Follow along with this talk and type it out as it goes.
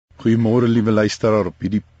Goeiemôre liewe luisteraar op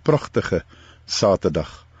hierdie pragtige Saterdag.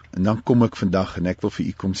 En dan kom ek vandag en ek wil vir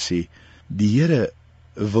u kom sê, die Here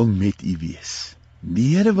wil met u wees.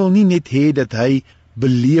 Die Here wil nie net hê dat hy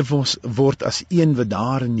beleef ons word as een wat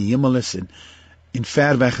daar in die hemel is en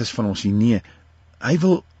ver weg is van ons nie. Nee, hy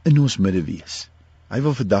wil in ons midde wees. Hy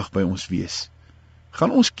wil vandag by ons wees.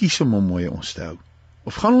 Gaan ons kies om hom mooi ons te hou?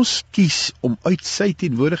 Of gaan ons kies om uit sy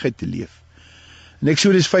teenwoordigheid te leef? In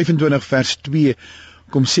Eksodus 25 vers 2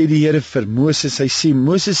 kom sê die Here vir Moses, hy sê,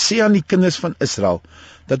 Moses sê aan die kinders van Israel,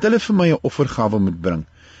 dat hulle vir my 'n offergawe moet bring.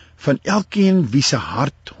 Van elkeen wie se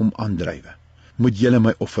hart hom aandrywe, moet julle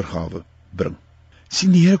my offergawe bring.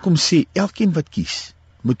 Sien, die Here kom sê, elkeen wat kies,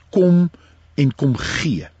 moet kom en kom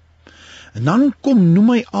gee. En dan noem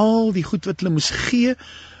hy al die goed wat hulle moes gee,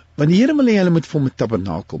 want die Here wil hê hulle moet vir hom 'n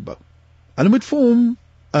tabernakel bou. Hulle moet vir hom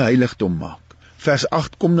 'n heiligdom maak. Vers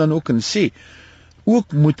 8 kom dan ook en sê,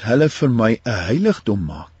 ook moet hulle vir my 'n heiligdom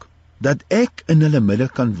maak, dat ek in hulle midde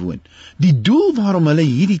kan woon. Die doel waarom hulle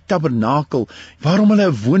hierdie tabernakel, waarom hulle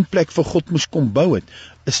 'n woonplek vir God moes kom bou het,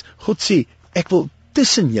 is God sê, ek wil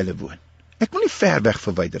tussen julle woon. Ek wil nie ver weg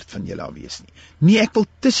verwyderd van julle af wees nie. Nee, ek wil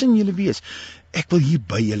tussen julle wees. Ek wil hier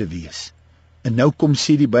by julle wees. En nou kom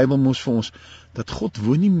sê die Bybel mos vir ons, dat God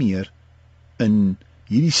woon nie meer in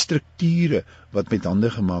hierdie strukture wat met hande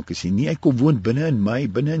gemaak is nie. Nee, hy kom woon binne in my,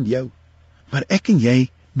 binne in jou. Maar ek en jy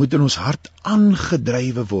moet in ons hart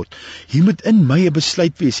aangedrywe word. Hier moet in my 'n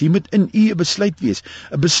besluit wees, hier moet in u 'n besluit wees.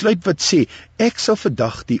 'n Besluit wat sê, ek sal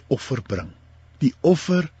vandag die offer bring. Die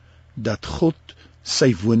offer dat God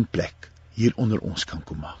sy woonplek hier onder ons kan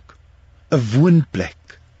kom maak. 'n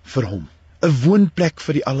Woonplek vir hom. 'n Woonplek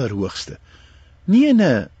vir die Allerhoogste. Nie in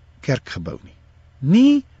 'n kerkgebou nie.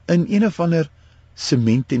 Nie in een of ander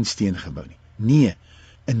sement en steengebou nie. Nee,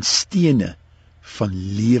 in stene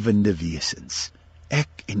van lewende wesens.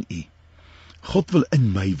 Ek en u. God wil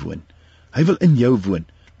in my woon. Hy wil in jou woon,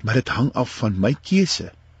 maar dit hang af van my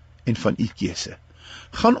keuse en van u keuse.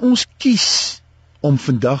 Gaan ons kies om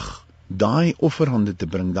vandag daai offerhande te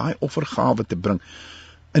bring, daai offergawe te bring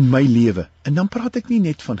in my lewe. En dan praat ek nie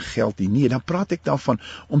net van geld nie, nee, dan praat ek daarvan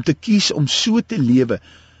om te kies om so te lewe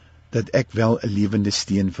dat ek wel 'n lewende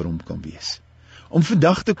steen vir hom kan wees. Om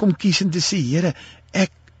vandag te kom kies en te sê, Here,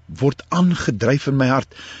 ek word aangedryf in my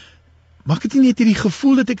hart. Maak dit nie net hierdie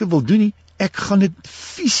gevoel dat ek dit wil doen nie, ek gaan dit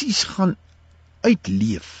fisies gaan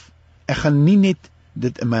uitleef. Ek gaan nie net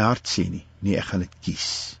dit in my hart sê nie, nee, ek gaan dit kies.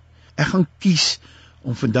 Ek gaan kies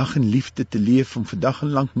om vandag in liefde te leef, om vandag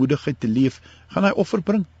in lankmoedigheid te leef, gaan hy offer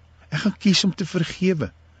bring. Ek gaan kies om te vergewe.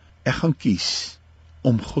 Ek gaan kies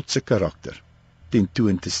om God se karakter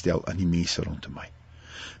tentoon te stel aan die mense rondom my,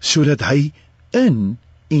 sodat hy in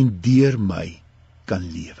en deur my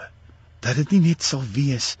kan lewe. Dat dit nie net sal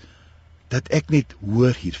wees dat ek net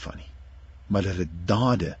hoor hiervan nie, maar dat dit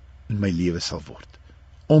dade in my lewe sal word,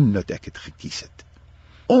 omdat ek dit gekies het,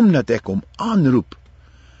 omdat ek hom aanroep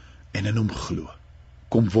en in hom glo.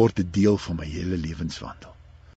 Kom word 'n deel van my hele lewenswandel.